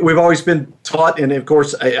 we've always been taught, and of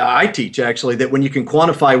course I teach actually, that when you can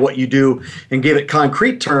quantify what you do and give it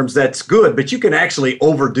concrete terms, that's good, but you can actually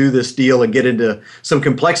overdo this deal and get into some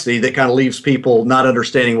complexity that kind of leaves people not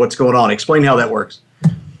understanding what's going on. Explain how that works.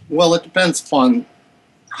 Well, it depends upon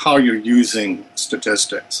how you're using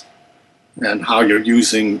statistics and how you're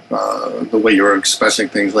using the way you're expressing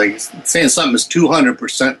things. Like saying something is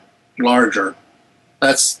 200% larger,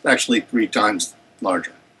 that's actually 3 times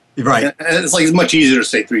larger. Right. And it's much easier to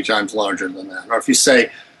say 3 times larger than that. Or if you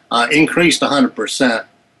say increased 100%,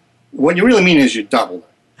 what you really mean is you doubled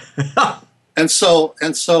it. and so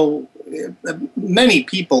many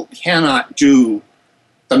people cannot do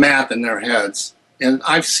the math in their heads. And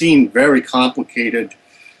I've seen very complicated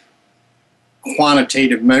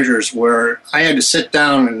quantitative measures where I had to sit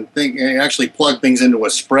down and think, actually plug things into a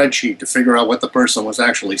spreadsheet to figure out what the person was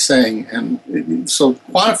actually saying. And so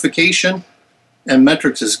quantification and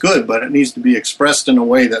metrics is good, but it needs to be expressed in a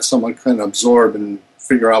way that someone can absorb and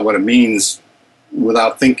figure out what it means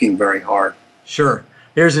without thinking very hard. Sure.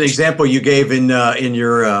 Here's an example you gave in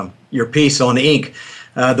your piece on Inc.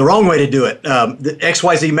 The wrong way to do it. The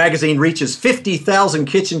XYZ magazine reaches 50,000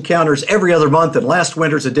 kitchen counters every other month, and last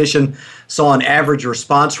winter's edition saw an average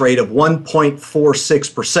response rate of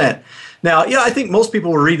 1.46%. Now, I think most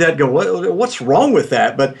people will read that and go, what's wrong with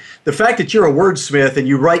that? But the fact that you're a wordsmith and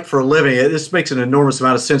you write for a living, this makes an enormous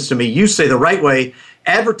amount of sense to me. You say the right way,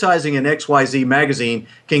 advertising in XYZ magazine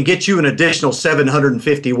can get you an additional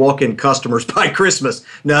 750 walk-in customers by Christmas.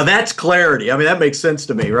 Now, that's clarity. I mean, that makes sense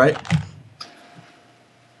to me, right?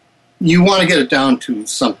 You want to get it down to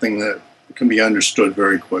something that can be understood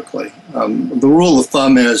very quickly. The rule of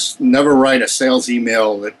thumb is never write a sales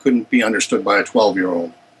email that couldn't be understood by a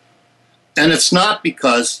 12-year-old. And it's not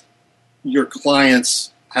because your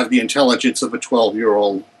clients have the intelligence of a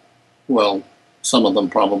 12-year-old. Well, some of them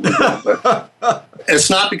probably do, but it's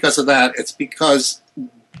not because of that. It's because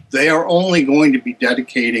they are only going to be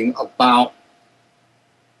dedicating about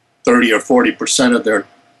 30 or 40% of their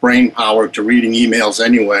brain power to reading emails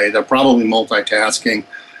anyway. They're probably multitasking.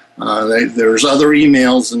 There's other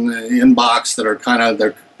emails in the inbox that are kind of,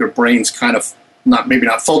 their brain's kind of maybe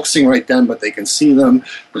not focusing right then, but they can see them.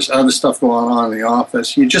 There's other stuff going on in the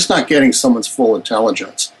office. You're just not getting someone's full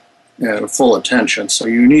intelligence, full attention. So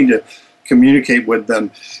you need to communicate with them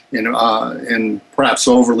in perhaps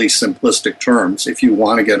overly simplistic terms if you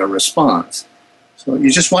want to get a response. So you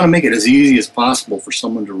just want to make it as easy as possible for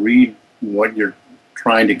someone to read what you're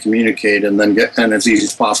trying to communicate and then and as easy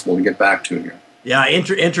as possible to get back to you. Yeah,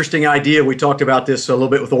 interesting idea. We talked about this a little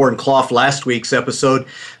bit with Orrin Clough last week's episode,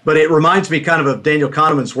 but it reminds me kind of Daniel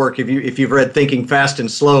Kahneman's work. If you've read Thinking Fast and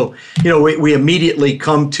Slow, we immediately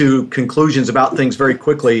come to conclusions about things very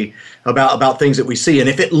quickly about things that we see. And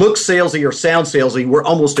if it looks salesy or sounds salesy, we're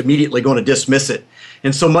almost immediately going to dismiss it.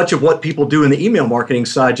 And so much of what people do in the email marketing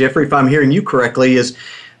side, Geoffrey, if I'm hearing you correctly, is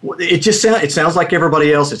it sounds like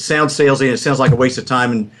everybody else. It sounds salesy and it sounds like a waste of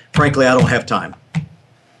time. And frankly, I don't have time.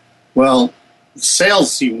 Well,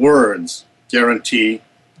 salesy words, guarantee,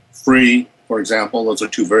 free, for example, those are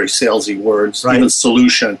 2 very salesy words. Right. Even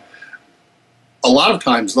solution. A lot of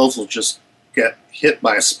times those will just get hit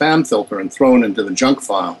by a spam filter and thrown into the junk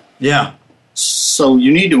file. Yeah. So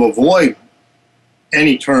you need to avoid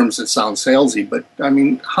any terms that sound salesy. But I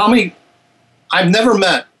mean, I've never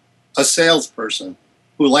met a salesperson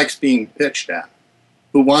who likes being pitched at,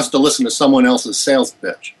 who wants to listen to someone else's sales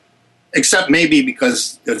pitch, except maybe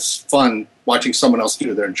because it's fun watching someone else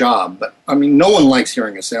do their job. But I mean, no one likes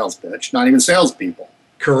hearing a sales pitch, not even salespeople.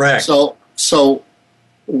 Correct. So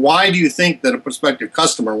why do you think that a prospective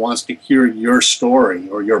customer wants to hear your story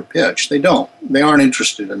or your pitch? They don't. They aren't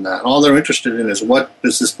interested in that. All they're interested in is, what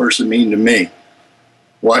does this person mean to me?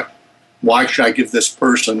 Why should I give this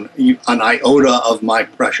person an iota of my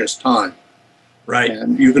precious time? Right.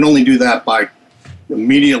 And you can only do that by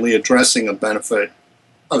immediately addressing a benefit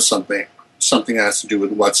of something that has to do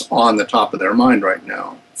with what's on the top of their mind right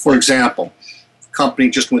now. For example, if a company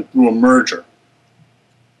just went through a merger,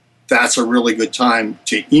 that's a really good time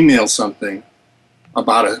to email something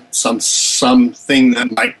about something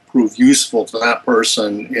that might prove useful to that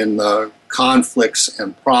person in the conflicts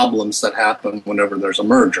and problems that happen whenever there's a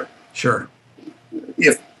merger. Sure.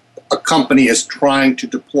 If a company is trying to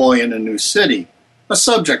deploy in a new city, a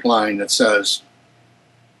subject line that says,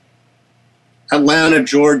 Atlanta,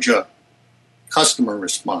 Georgia, customer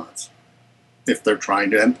response. If they're trying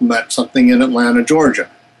to implement something in Atlanta, Georgia,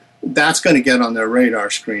 that's going to get on their radar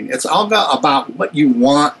screen. It's all about what you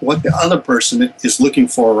want, what the other person is looking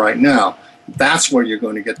for right now. That's where you're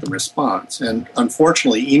going to get the response. And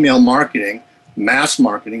unfortunately, email marketing, mass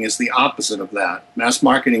marketing, is the opposite of that. Mass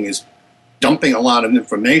marketing is dumping a lot of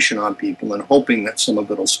information on people and hoping that some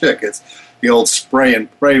of it will stick. It's the old spray and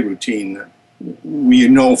pray routine that we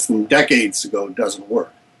know from decades ago doesn't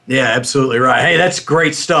work. Yeah, absolutely right. Hey, that's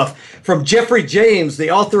great stuff. From Geoffrey James, the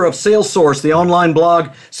author of Sales Source, the online blog,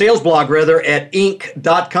 sales blog rather, at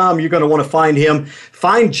Inc.com. You're going to want to find him.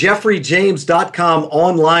 Find JeoffreyJames.com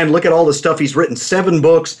online. Look at all the stuff he's written. 7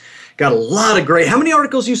 books. Got a lot of great. How many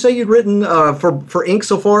articles you say you'd written for Inc.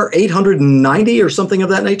 so far? 890 or something of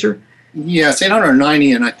that nature? Yes,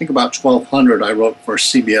 890, and I think about 1,200 I wrote for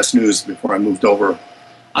CBS News before I moved over.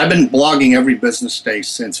 I've been blogging every business day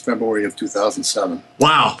since February of 2007.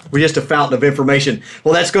 Wow, we're just a fountain of information.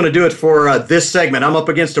 Well, that's going to do it for this segment. I'm up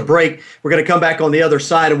against a break. We're going to come back on the other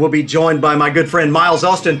side, and we'll be joined by my good friend Miles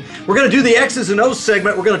Austin. We're going to do the X's and O's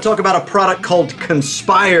segment. We're going to talk about a product called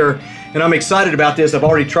Conspire, and I'm excited about this. I've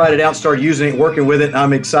already tried it out, started using it, working with it, and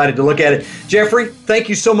I'm excited to look at it. Geoffrey, thank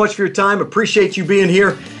you so much for your time. Appreciate you being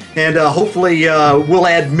here. And hopefully we'll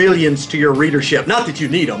add millions to your readership. Not that you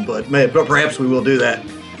need them, but perhaps we will do that.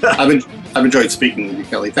 I've enjoyed speaking with you,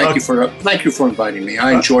 Kelly. Thank you for inviting me.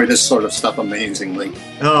 I enjoy this sort of stuff amazingly.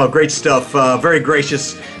 Oh, great stuff. Very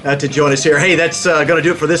gracious to join us here. Hey, that's going to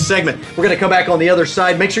do it for this segment. We're going to come back on the other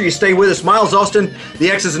side. Make sure you stay with us. Miles Austin,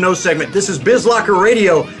 the X's and O's segment. This is BizLocker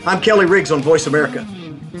Radio. I'm Kelly Riggs on Voice America.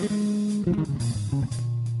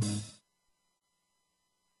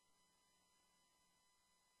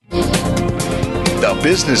 The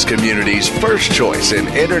business community's first choice in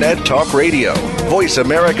Internet Talk Radio. Voice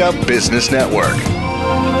America Business Network.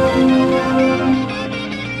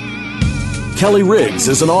 Kelly Riggs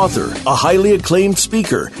is an author, a highly acclaimed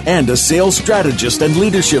speaker, and a sales strategist and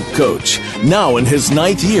leadership coach. Now in his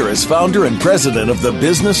 9th year as founder and president of the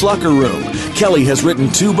Business Locker Room, Kelly has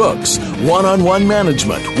written 2 books, One-on-One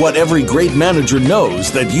Management, What Every Great Manager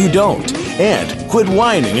Knows That You Don't, and Quit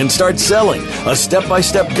Whining and Start Selling, a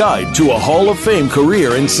step-by-step guide to a Hall of Fame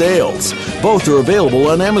career in sales. Both are available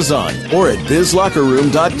on Amazon or at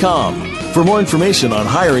bizlockerroom.com. For more information on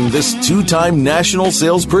hiring this 2-time National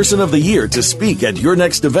Salesperson of the Year to speak at your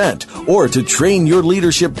next event or to train your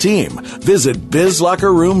leadership team, visit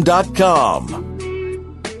bizlockerroom.com.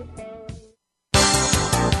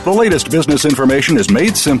 The latest business information is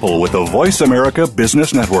made simple with the Voice America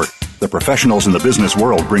Business Network. The professionals in the business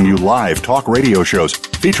world bring you live talk radio shows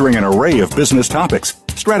featuring an array of business topics,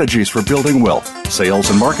 strategies for building wealth, sales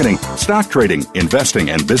and marketing, stock trading, investing,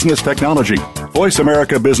 and business technology. Voice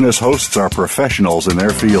America Business hosts are professionals in their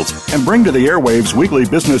fields and bring to the airwaves weekly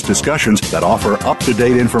business discussions that offer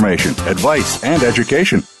up-to-date information, advice, and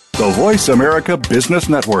education. The Voice America Business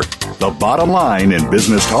Network, the bottom line in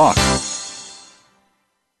business talk.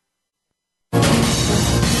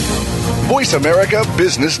 Voice America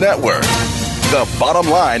Business Network. The bottom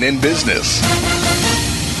line in business.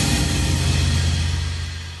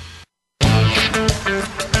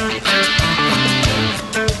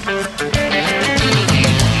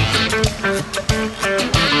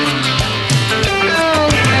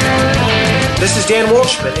 This is Dan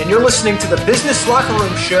Walshman, and you're listening to the Business Locker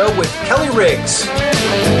Room Show with Kelly Riggs.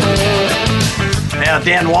 Now,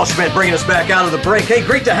 Dan Walshman bringing us back out of the break. Hey,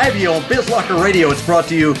 great to have you on BizLocker Radio. It's brought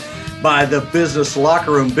to you by the Business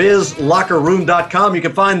Locker Room, bizlockerroom.com. You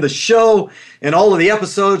can find the show and all of the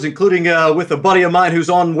episodes, including with a buddy of mine who's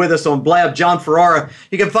on with us on Blab, John Ferrara.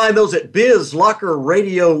 You can find those at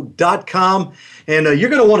bizlockerradio.com. And you're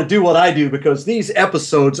going to want to do what I do because these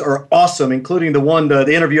episodes are awesome, including the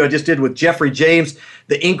interview I just did with Geoffrey James,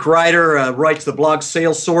 the Inc. writer, writes the blog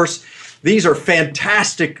Sales Source. These are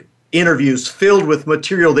fantastic interviews filled with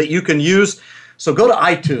material that you can use. So go to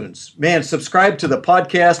iTunes, man, subscribe to the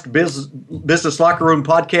podcast, Business Locker Room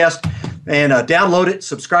podcast, and download it,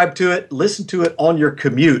 subscribe to it, listen to it on your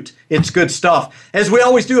commute. It's good stuff. As we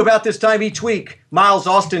always do about this time each week, Miles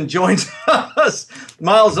Austin joins us.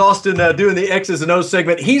 Miles Austin doing the X's and O's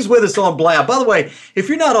segment. He's with us on Blab. By the way, if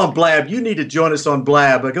you're not on Blab, you need to join us on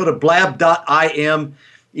Blab. Go to blab.im.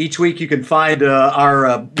 Each week you can find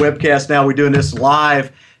our webcast now. We're doing this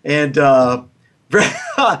live. And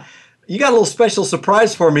you got a little special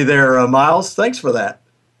surprise for me there, Miles. Thanks for that.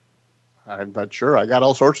 I'm not sure. I got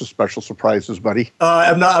all sorts of special surprises, buddy.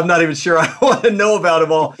 I'm not even sure I want to know about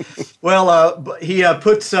them all. Well, he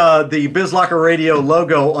puts the BizLocker Radio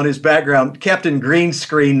logo on his background, Captain Green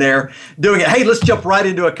Screen there, doing it. Hey, let's jump right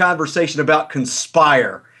into a conversation about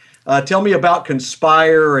Conspire. Tell me about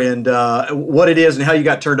Conspire and what it is and how you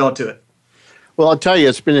got turned on to it. Well, I'll tell you,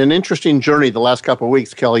 it's been an interesting journey the last couple of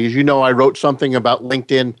weeks, Kelly. As you know, I wrote something about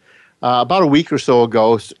LinkedIn about a week or so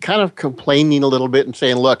ago, kind of complaining a little bit and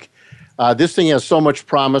saying, look, this thing has so much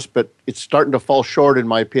promise, but it's starting to fall short, in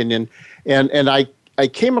my opinion. And I I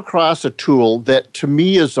came across a tool that to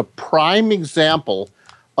me is a prime example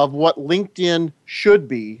of what LinkedIn should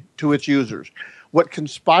be to its users. What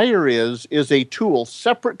Conspire is a tool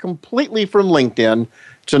separate completely from LinkedIn.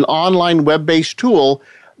 It's an online web-based tool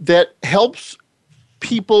that helps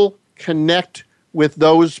people connect with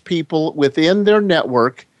those people within their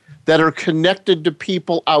network that are connected to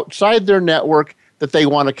people outside their network that they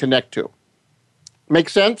want to connect to. Make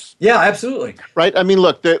sense? Yeah, absolutely. Right? I mean,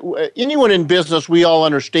 look, anyone in business, we all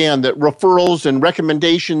understand that referrals and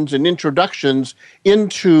recommendations and introductions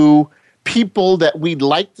into people that we'd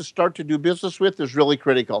like to start to do business with is really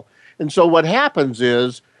critical. And so what happens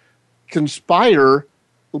is Conspire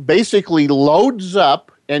basically loads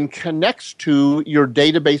up and connects to your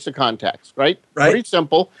database of contacts, right? Very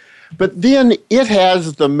simple. But then it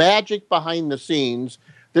has the magic behind the scenes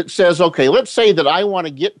that says, okay, let's say that I want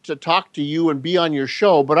to get to talk to you and be on your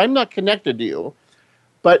show, but I'm not connected to you.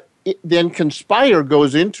 But then Conspire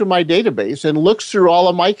goes into my database and looks through all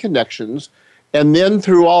of my connections, and then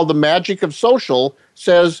through all the magic of social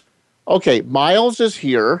says, okay, Miles is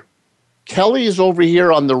here, Kelly is over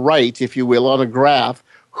here on the right, if you will, on a graph.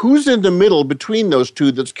 Who's in the middle between those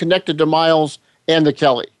two that's connected to Miles and to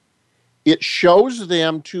Kelly? It shows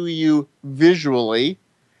them to you visually,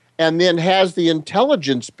 and then has the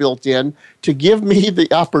intelligence built in to give me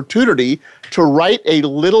the opportunity to write a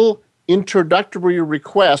little introductory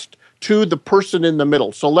request to the person in the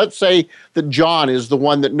middle. So let's say that John is the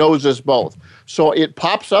one that knows us both. So it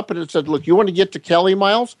pops up and it says, look, you want to get to Kelly,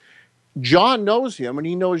 Miles? John knows him and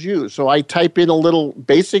he knows you. So I type in a little,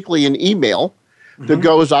 basically an email that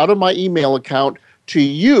goes out of my email account to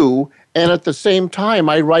you, and at the same time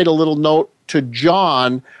I write a little note to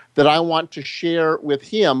John that I want to share with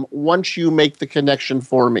him once you make the connection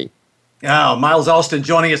for me. Oh, Miles Austin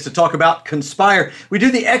joining us to talk about Conspire. We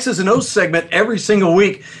do the X's and O's segment every single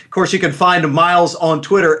week. Of course, you can find Miles on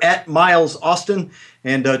Twitter at Miles Austin,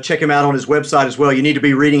 and check him out on his website as well. You need to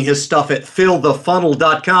be reading his stuff at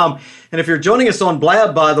fillthefunnel.com. And if you're joining us on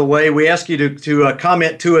Blab, by the way, we ask you to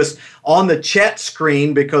comment to us on the chat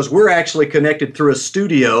screen, because we're actually connected through a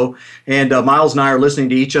studio, and Miles and I are listening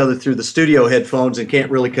to each other through the studio headphones and can't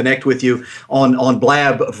really connect with you on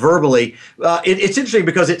Blab verbally. It's interesting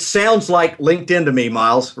because it sounds like LinkedIn to me,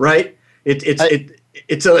 Miles, right? It's a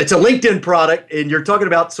LinkedIn product, and you're talking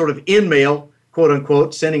about sort of in-mail, quote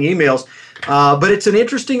unquote, sending emails. But it's an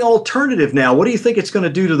interesting alternative now. What do you think it's going to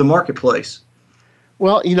do to the marketplace?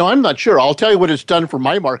 Well, I'm not sure. I'll tell you what it's done for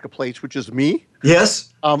my marketplace, which is me.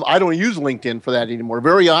 Yes. I don't use LinkedIn for that anymore.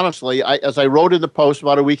 Very honestly, as I wrote in the post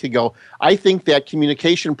about a week ago, I think that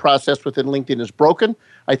communication process within LinkedIn is broken.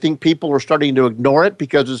 I think people are starting to ignore it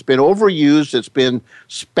because it's been overused. It's been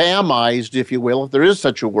spamized, if you will, if there is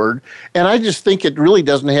such a word. And I just think it really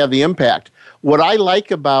doesn't have the impact. What I like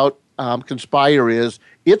about Conspire is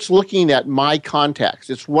it's looking at my contacts.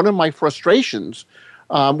 It's one of my frustrations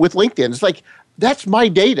with LinkedIn. It's like, that's my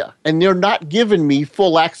data, and they're not giving me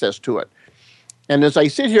full access to it. And as I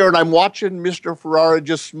sit here and I'm watching Mr. Ferrara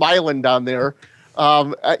just smiling down there,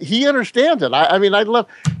 he understands it.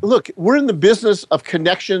 Look, we're in the business of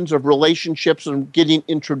connections, of relationships, and getting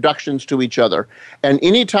introductions to each other. And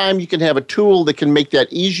anytime you can have a tool that can make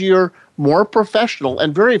that easier, more professional,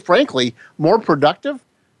 and very frankly, more productive,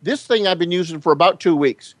 this thing I've been using for about 2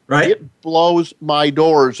 weeks. Right. It blows my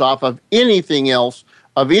doors off of anything else,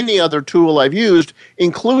 of any other tool I've used,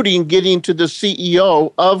 including getting to the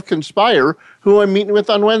CEO of Conspire, who I'm meeting with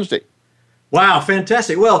on Wednesday. Wow,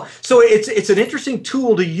 fantastic. Well, so it's an interesting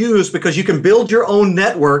tool to use because you can build your own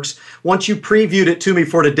networks. Once you previewed it to me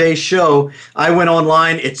for today's show, I went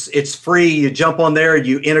online. It's free. You jump on there,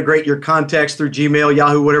 you integrate your contacts through Gmail,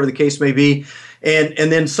 Yahoo, whatever the case may be.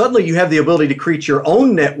 And then suddenly you have the ability to create your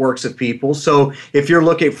own networks of people. So if you're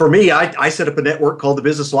looking, for me, I set up a network called the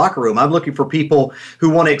Business Locker Room. I'm looking for people who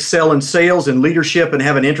want to excel in sales and leadership and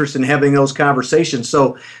have an interest in having those conversations.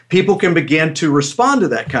 So people can begin to respond to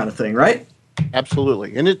that kind of thing, right?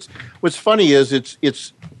 Absolutely. And what's funny is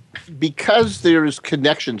it's because there's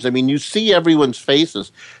connections. I mean, you see everyone's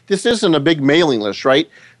faces. This isn't a big mailing list, right?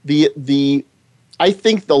 I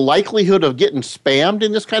think the likelihood of getting spammed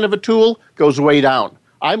in this kind of a tool goes way down.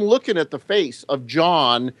 I'm looking at the face of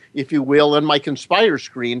John, if you will, on my Conspire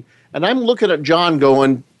screen, and I'm looking at John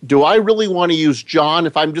going, do I really want to use John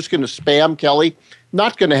if I'm just going to spam Kelly?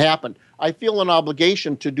 Not going to happen. I feel an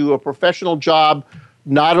obligation to do a professional job,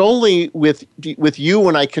 not only with you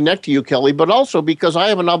when I connect to you, Kelly, but also because I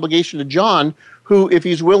have an obligation to John, who, if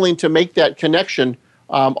he's willing to make that connection,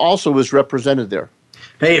 also is represented there.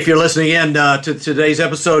 Hey, if you're listening in to today's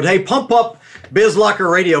episode, hey, pump up Biz Locker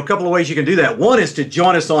Radio, a couple of ways you can do that. One is to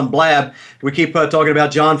join us on Blab. We keep talking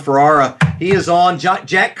about John Ferrara. He is on.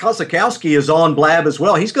 Jack Kosakowski is on Blab as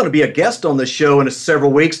well. He's going to be a guest on the show in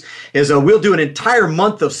several weeks. We'll do an entire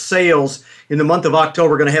month of sales. In the month of October,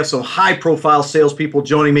 we're going to have some high-profile salespeople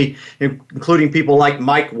joining me, including people like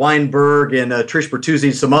Mike Weinberg and Trish Bertuzzi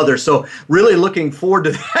and some others. So really looking forward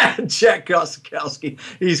to that. Jack Kosakowski,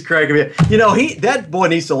 he's cracking me up. That boy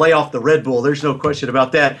needs to lay off the Red Bull. There's no question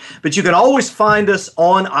about that. But you can always find us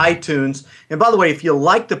on iTunes. And by the way, if you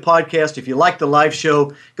like the podcast, if you like the live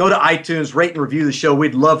show, go to iTunes, rate and review the show.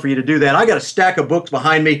 We'd love for you to do that. I got a stack of books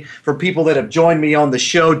behind me for people that have joined me on the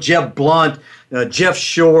show. Jeb Blunt, Jeff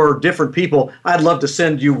Shore, different people. I'd love to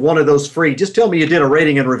send you one of those free. Just tell me you did a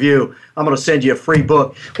rating and review. I'm going to send you a free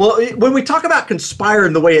book. Well, when we talk about Conspire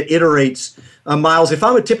and the way it iterates, Miles, if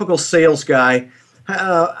I'm a typical sales guy,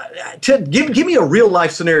 give me a real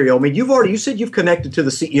life scenario. I mean, you said you've connected to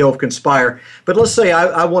the CEO of Conspire, but let's say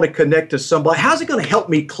I want to connect to somebody. How's it going to help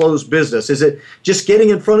me close business? Is it just getting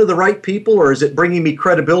in front of the right people, or is it bringing me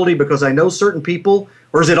credibility because I know certain people,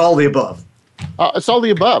 or is it all the above? It's all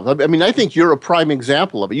the above. I mean, I think you're a prime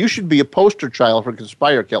example of it. You should be a poster child for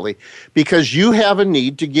Conspire, Kelly, because you have a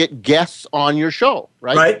need to get guests on your show,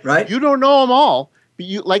 right? Right. You don't know them all, but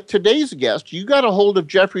like today's guest, you got a hold of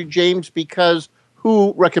Geoffrey James because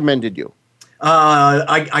who recommended you?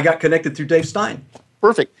 I got connected through Dave Stein.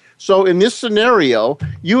 Perfect. So in this scenario,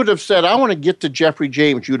 you would have said, I want to get to Geoffrey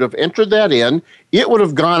James. You would have entered that in. It would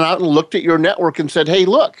have gone out and looked at your network and said, hey,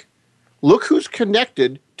 look who's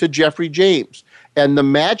connected to Geoffrey James. And the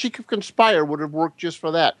magic of Conspire would have worked just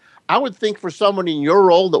for that. I would think for someone in your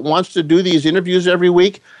role that wants to do these interviews every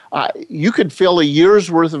week, you could fill a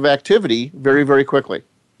year's worth of activity very, very quickly.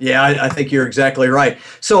 Yeah, I think you're exactly right.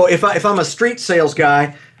 So if I'm a street sales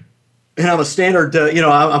guy and I'm a standard,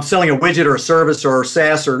 I'm selling a widget or a service or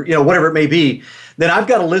SaaS or, whatever it may be, then I've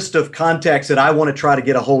got a list of contacts that I want to try to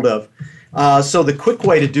get a hold of. So the quick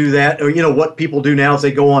way to do that, or what people do now is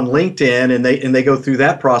they go on LinkedIn and they go through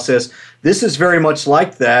that process. This is very much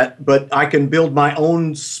like that, but I can build my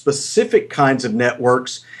own specific kinds of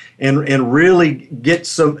networks and really get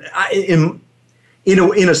some. In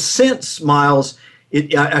a sense, Miles,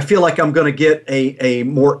 I feel like I'm going to get a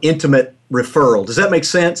more intimate referral. Does that make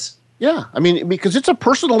sense? Yeah, I mean, because it's a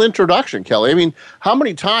personal introduction, Kelly. I mean, how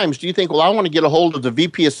many times do you think, well, I want to get a hold of the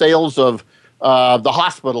VP of sales of the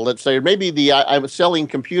hospital, let's say, or maybe I was selling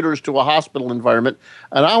computers to a hospital environment,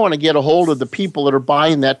 and I want to get a hold of the people that are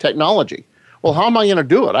buying that technology. Well, how am I going to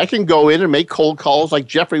do it? I can go in and make cold calls like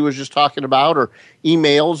Geoffrey was just talking about, or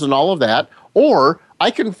emails and all of that, or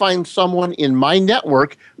I can find someone in my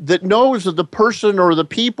network that knows of the person or the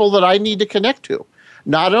people that I need to connect to.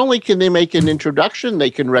 Not only can they make an introduction, they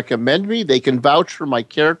can recommend me, they can vouch for my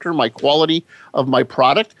character, my quality of my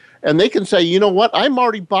product, and they can say, you know what, I'm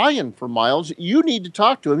already buying from Miles. You need to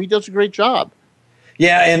talk to him. He does a great job.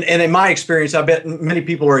 Yeah, and in my experience, I bet many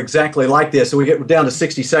people are exactly like this. So we get down to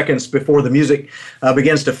 60 seconds before the music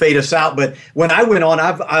begins to fade us out. But when I went on,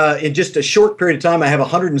 in just a short period of time, I have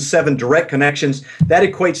 107 direct connections. That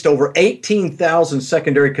equates to over 18,000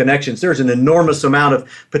 secondary connections. There's an enormous amount of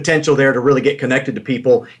potential there to really get connected to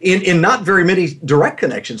people in not very many direct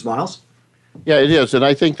connections, Miles. Yeah, it is. And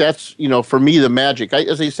I think that's, for me, the magic.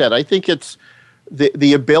 As I said, I think it's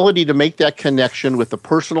the ability to make that connection with the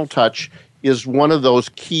personal touch is one of those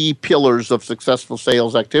key pillars of successful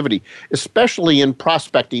sales activity, especially in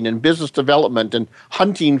prospecting and business development and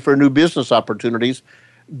hunting for new business opportunities.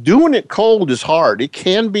 Doing it cold is hard. It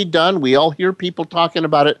can be done. We all hear people talking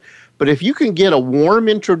about it. But if you can get a warm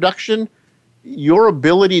introduction, your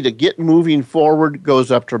ability to get moving forward goes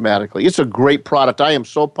up dramatically. It's a great product. I am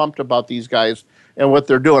so pumped about these guys and what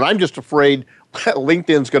they're doing. I'm just afraid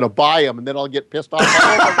LinkedIn's going to buy them, and then I'll get pissed off.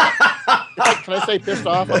 Can I say pissed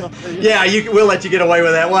off? Yeah, we'll let you get away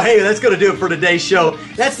with that. Well, hey, that's going to do it for today's show.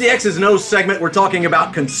 That's the X's and O's segment. We're talking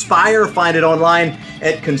about Conspire. Find it online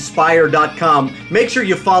at conspire.com. Make sure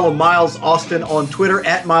you follow Miles Austin on Twitter,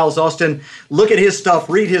 at Miles Austin. Look at his stuff,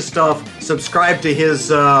 read his stuff, subscribe to his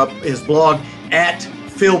blog at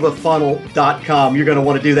fillthefunnel.com. You're going to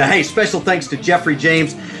want to do that. Hey, special thanks to Geoffrey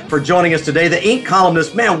James for joining us today. The Inc.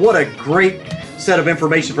 columnist, man, what a great set of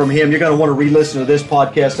information from him. You're going to want to re-listen to this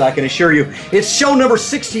podcast, I can assure you. It's show number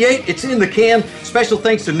 68. It's in the can. Special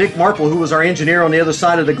thanks to Nick Marple, who was our engineer on the other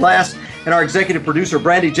side of the glass, and our executive producer,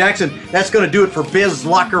 Brandy Jackson. That's going to do it for Biz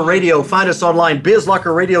Locker Radio. Find us online,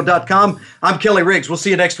 bizlockerradio.com. I'm Kelly Riggs. We'll see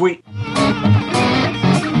you next week.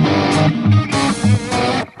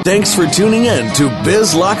 Thanks for tuning in to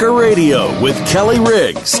Biz Locker Radio with Kelly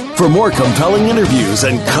Riggs. For more compelling interviews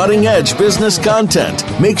and cutting-edge business content,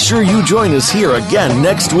 make sure you join us here again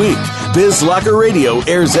next week. Biz Locker Radio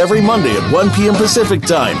airs every Monday at 1 p.m. Pacific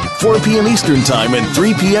Time, 4 p.m. Eastern Time, and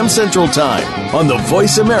 3 p.m. Central Time on the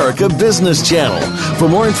Voice America Business Channel. For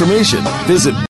more information, visit